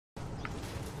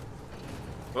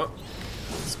Well,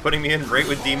 it's putting me in right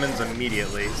with demons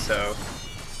immediately, so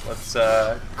let's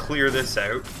clear this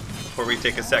out before we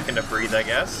take a second to breathe, I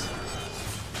guess.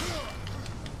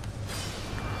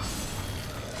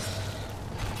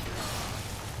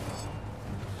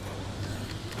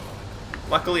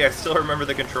 Luckily, I still remember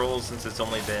the controls since it's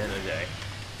only been a day.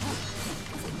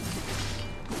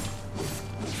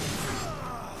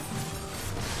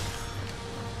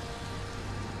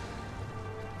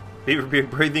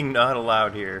 Breathing not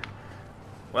allowed here.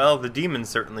 Well, the demons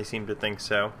certainly seem to think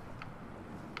so.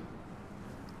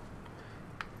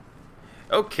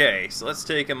 Okay, so let's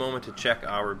take a moment to check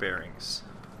our bearings.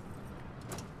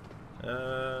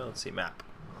 Let's see, map.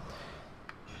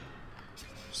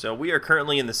 So we are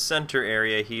currently in the center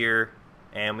area here,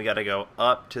 and we gotta go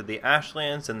up to the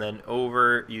Ashlands and then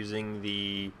over using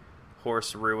the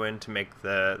horse ruin to make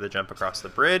the jump across the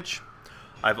bridge.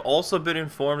 I've also been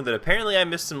informed that apparently I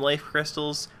missed some life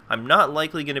crystals. I'm not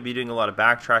likely going to be doing a lot of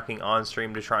backtracking on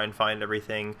stream to try and find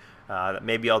everything.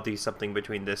 Maybe I'll do something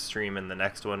between this stream and the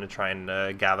next one to try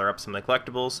and gather up some of the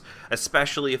collectibles,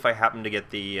 especially if I happen to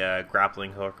get the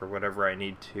grappling hook or whatever I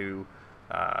need to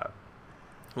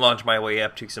launch my way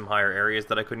up to some higher areas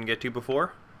that I couldn't get to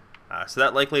before. So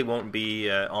that likely won't be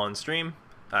on stream.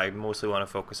 I mostly want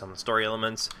to focus on the story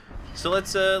elements. So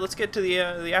let's get to the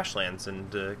Ashlands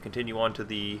and continue on to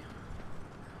the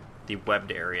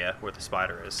webbed area where the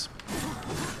spider is.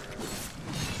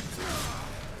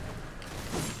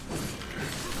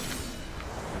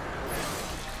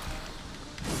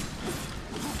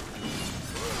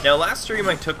 Now, last stream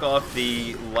I took off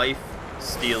the life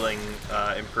stealing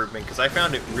improvement because I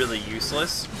found it really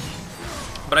useless.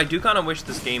 But I do kind of wish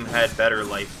this game had better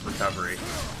life recovery.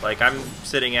 Like, I'm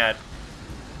sitting at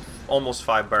almost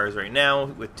 5 bars right now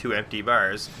with 2 empty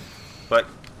bars, but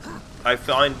I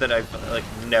find that I like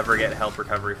never get health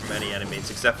recovery from any enemies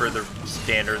except for the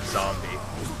standard zombie.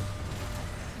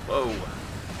 Whoa.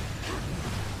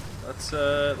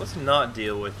 Let's not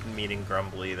deal with mean and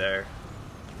grumbly there.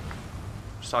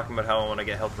 Just talking about how I want to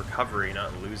get health recovery,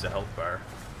 not lose a health bar.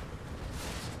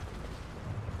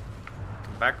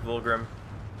 Come back, Vulgrim.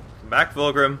 Come back,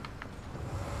 Vulgrim.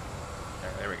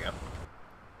 There we go.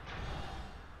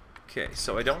 Okay,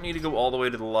 so I don't need to go all the way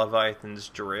to the Leviathan's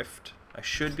Drift. I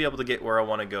should be able to get where I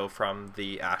want to go from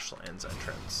the Ashlands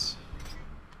entrance.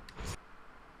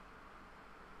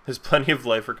 There's plenty of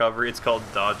life recovery. It's called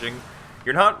dodging.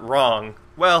 You're not wrong.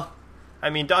 Well, I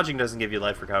mean, dodging doesn't give you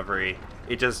life recovery.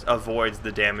 It just avoids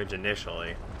the damage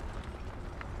initially.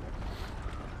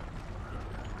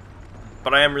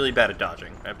 But I am really bad at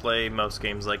dodging. I play most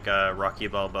games like Rocky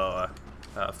Balboa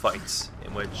fights,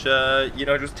 in which, you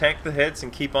know, just tank the hits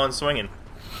and keep on swinging.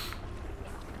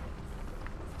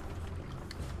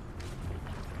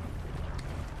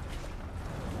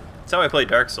 That's how I play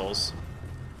Dark Souls.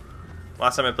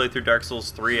 Last time I played through Dark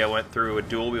Souls 3, I went through a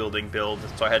dual-wielding build,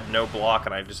 so I had no block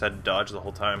and I just had to dodge the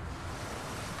whole time.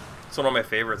 It's one of my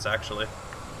favorites, actually.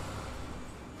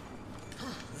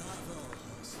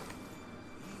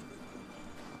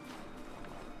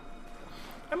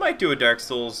 I might do a Dark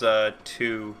Souls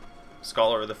 2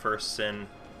 Scholar of the First Sin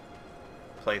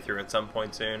playthrough at some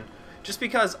point soon. Just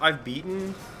because I've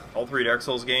beaten all 3 Dark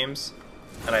Souls games,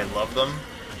 and I love them,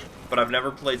 but I've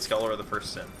never played Scholar of the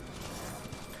First Sin.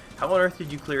 How on earth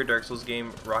did you clear a Dark Souls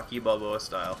game Rocky Balboa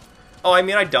style? Oh, I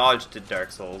mean, I dodged at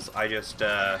Dark Souls. I just,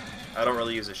 I don't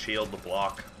really use a shield to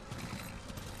block.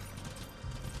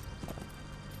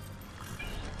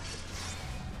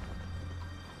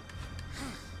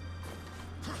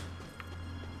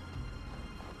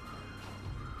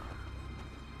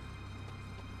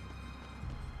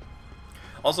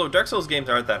 Also, Dark Souls games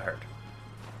aren't that hard.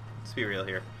 Let's be real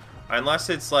here. Unless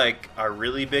it's like a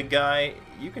really big guy,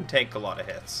 you can take a lot of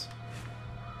hits.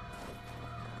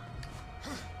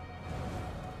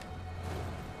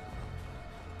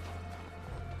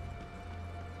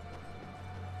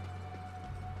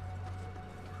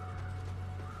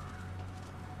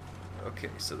 Okay,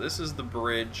 so this is the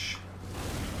bridge.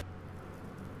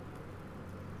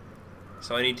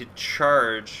 So I need to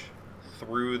charge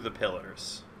through the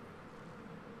pillars.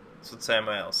 That's what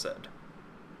Samael said.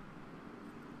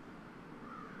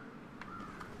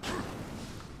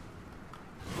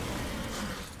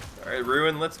 Alright,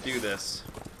 Ruin, let's do this.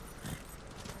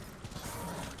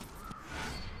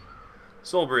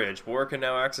 Soul Bridge. War can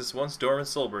now access once dormant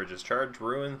soul bridges. Charge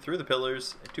Ruin through the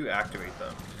pillars to activate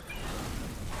them.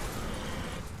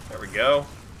 There we go.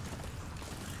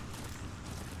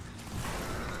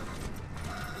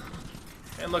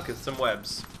 And look, it's some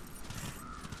webs.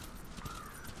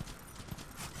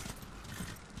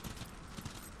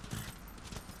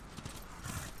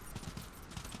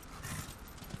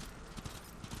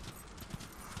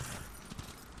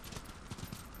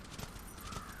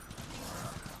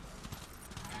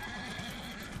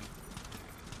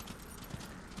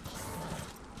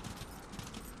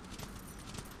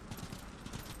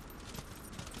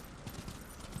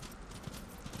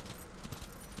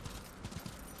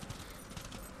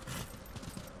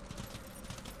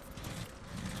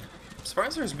 As far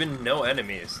as there's been no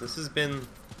enemies, this has been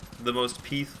the most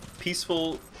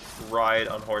peaceful ride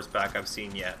on horseback I've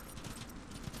seen yet.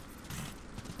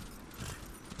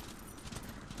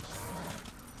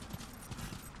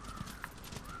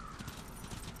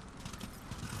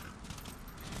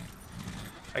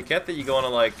 I get that you want to,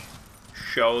 like,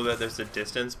 show that there's a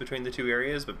distance between the two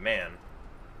areas, but man,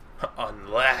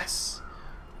 unless...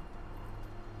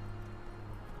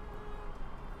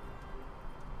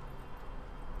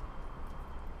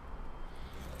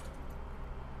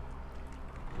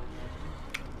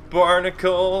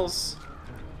 Barnacles!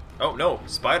 Oh no,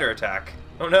 spider attack.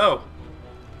 Oh no!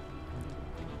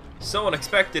 So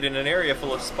unexpected in an area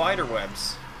full of spider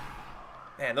webs.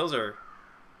 Man, those are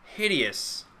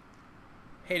hideous.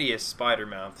 Hideous spider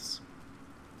mouths.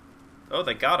 Oh,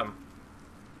 they got him.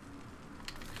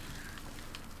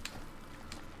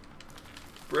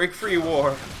 Break free,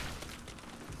 war.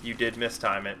 You did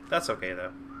mistime it. That's okay,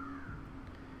 though.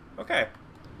 Okay.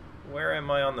 Where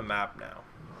am I on the map now?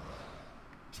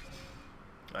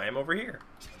 I am over here.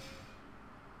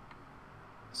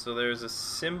 So there's a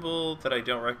symbol that I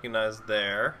don't recognize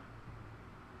there.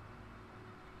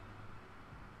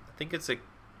 I think it's a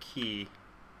key.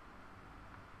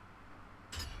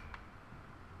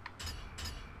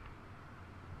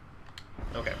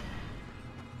 Okay.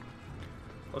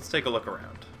 Let's take a look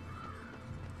around.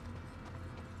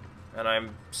 And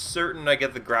I'm certain I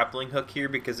get the grappling hook here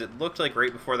because it looked like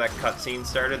right before that cutscene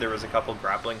started there was a couple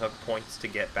grappling hook points to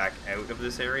get back out of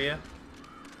this area.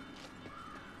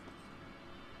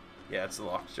 Yeah, it's a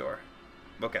locked door.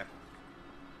 Okay.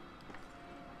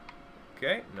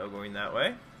 Okay, no going that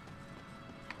way.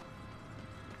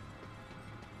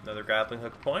 Another grappling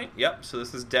hook point. Yep, so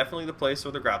this is definitely the place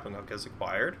where the grappling hook is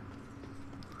acquired.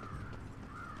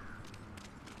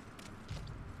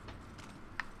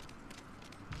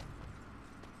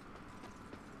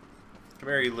 Come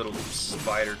here, you little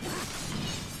spider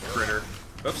critter.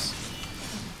 Oops.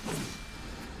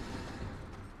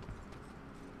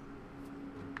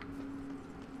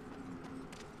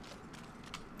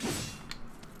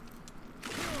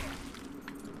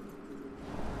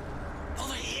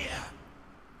 Over here.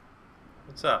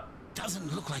 What's up?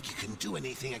 Doesn't look like you can do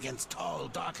anything against tall,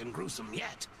 dark, and gruesome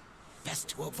yet. Best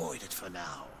to avoid it for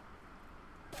now.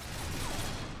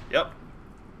 Yep.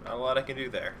 Not a lot I can do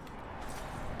there.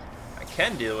 I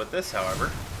can deal with this, however.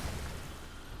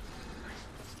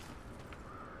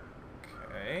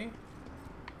 Okay.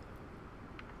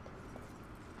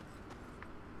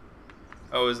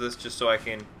 Oh, is this just so I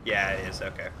can... Yeah, it is.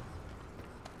 Okay.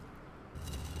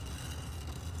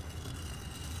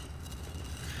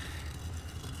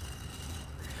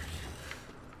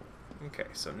 Okay,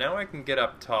 so now I can get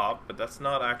up top, but that's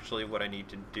not actually what I need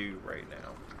to do right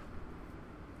now.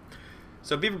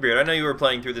 So Beaverbeard, I know you were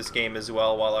playing through this game as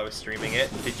well while I was streaming it.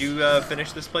 Did you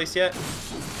finish this place yet?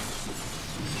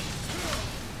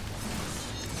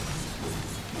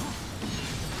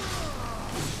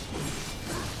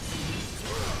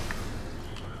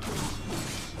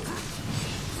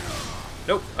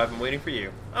 Nope, I've been waiting for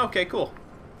you. Okay, cool.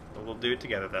 Well, we'll do it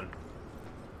together then.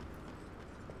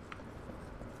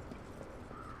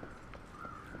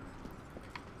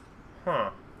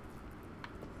 Huh.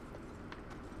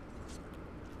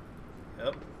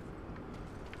 Yep.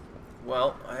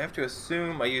 Well, I have to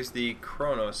assume I use the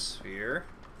chronosphere.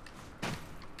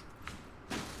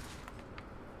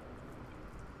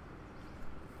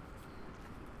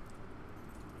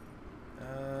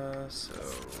 So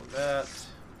that...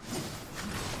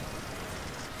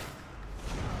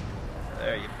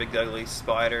 There, you big ugly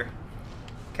spider.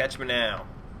 Catch me now.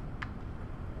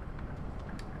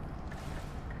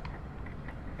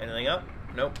 Anything up?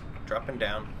 Nope. Dropping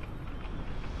down.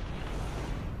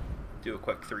 Do a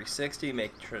quick 360,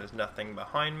 make sure there's nothing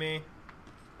behind me.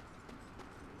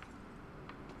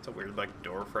 It's a weird, like,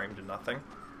 door frame to nothing.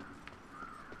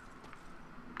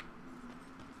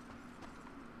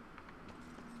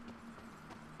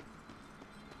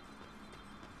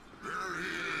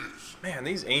 Man,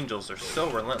 these angels are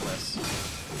so relentless.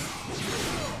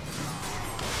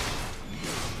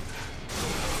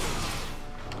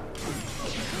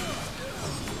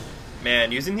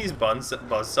 Man, using these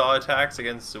buzzsaw attacks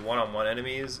against one-on-one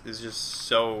enemies is just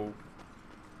so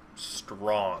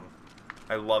strong.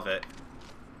 I love it.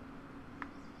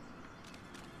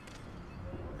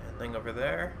 Anything over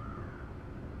there?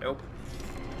 Nope.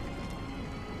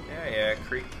 Yeah,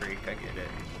 creak, I get it.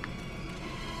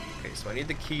 Okay, so I need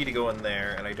the key to go in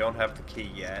there, and I don't have the key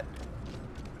yet.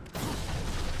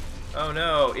 Oh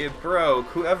no, it broke.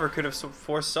 Whoever could have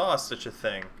foresaw such a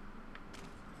thing?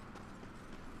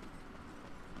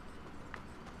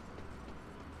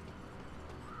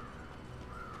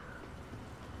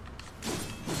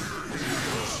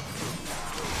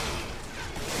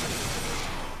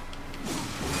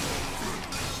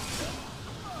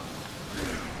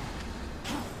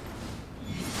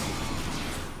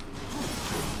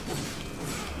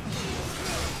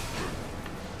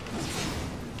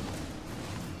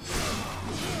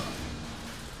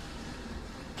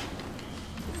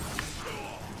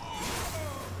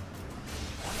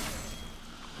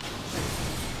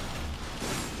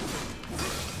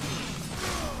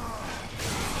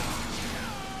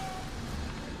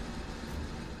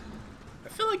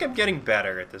 like I'm getting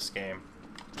better at this game.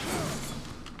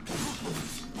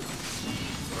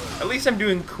 At least I'm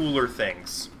doing cooler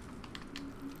things.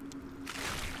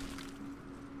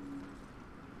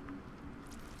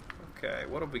 Okay,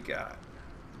 what have we got?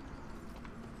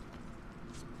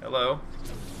 Hello?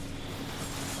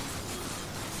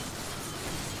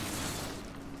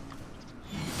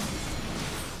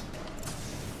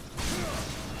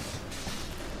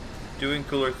 Doing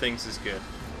cooler things is good.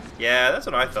 Yeah, that's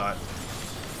what I thought.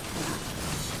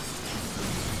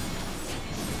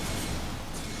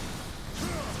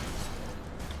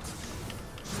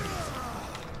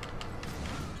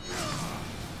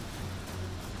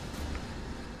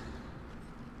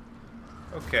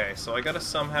 Okay, so I gotta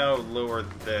somehow lower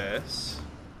this.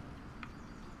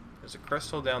 There's a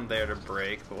crystal down there to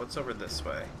break, but what's over this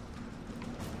way?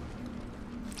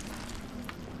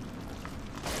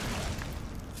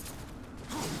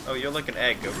 Oh, you're like an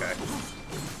egg, okay.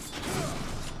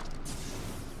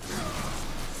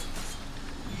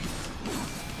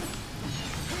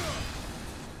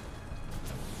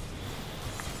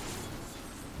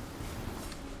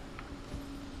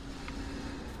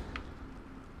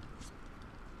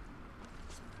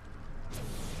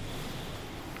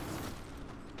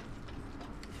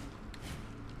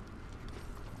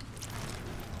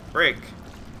 Break.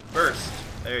 Burst.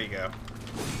 There you go.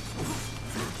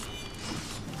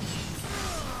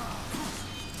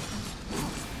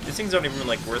 These things aren't even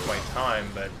like worth my time,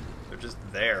 but they're just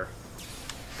there.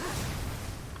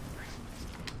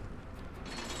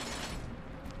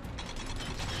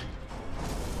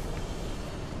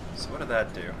 So what did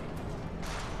that do?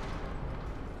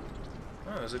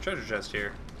 Oh, there's a treasure chest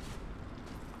here.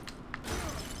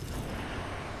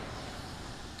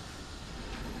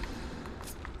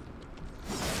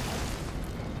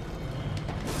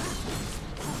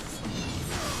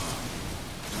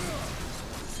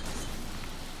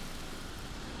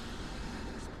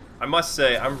 I must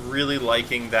say, I'm really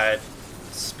liking that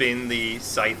spin the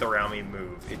scythe around me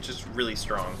move. It's just really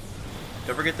strong.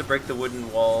 Don't forget to break the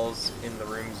wooden walls in the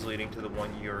rooms leading to the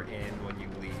one you're in when you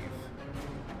leave.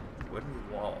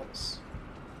 Wooden walls.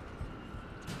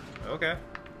 Okay.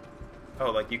 Oh,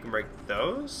 like you can break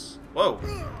those? Whoa!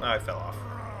 Oh, I fell off.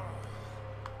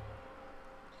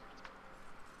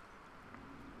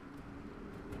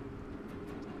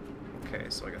 Okay,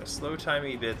 so I got a slow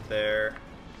timey bit there.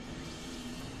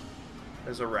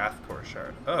 There's a Wrath Core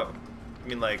shard. Oh, I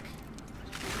mean like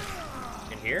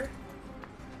in here?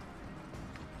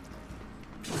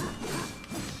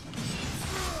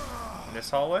 In this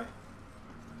hallway?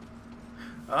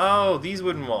 Oh, these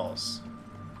wooden walls.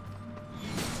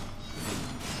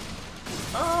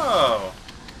 Oh,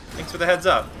 thanks for the heads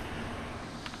up.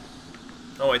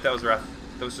 Oh wait, that was Wrath.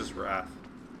 That was just Wrath.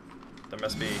 There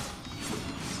must be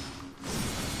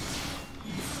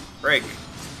break.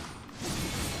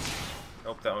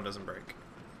 Nope, that one doesn't break.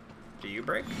 Do you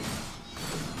break?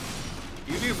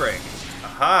 You do break.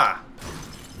 Aha!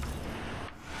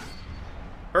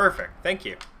 Perfect, thank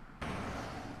you.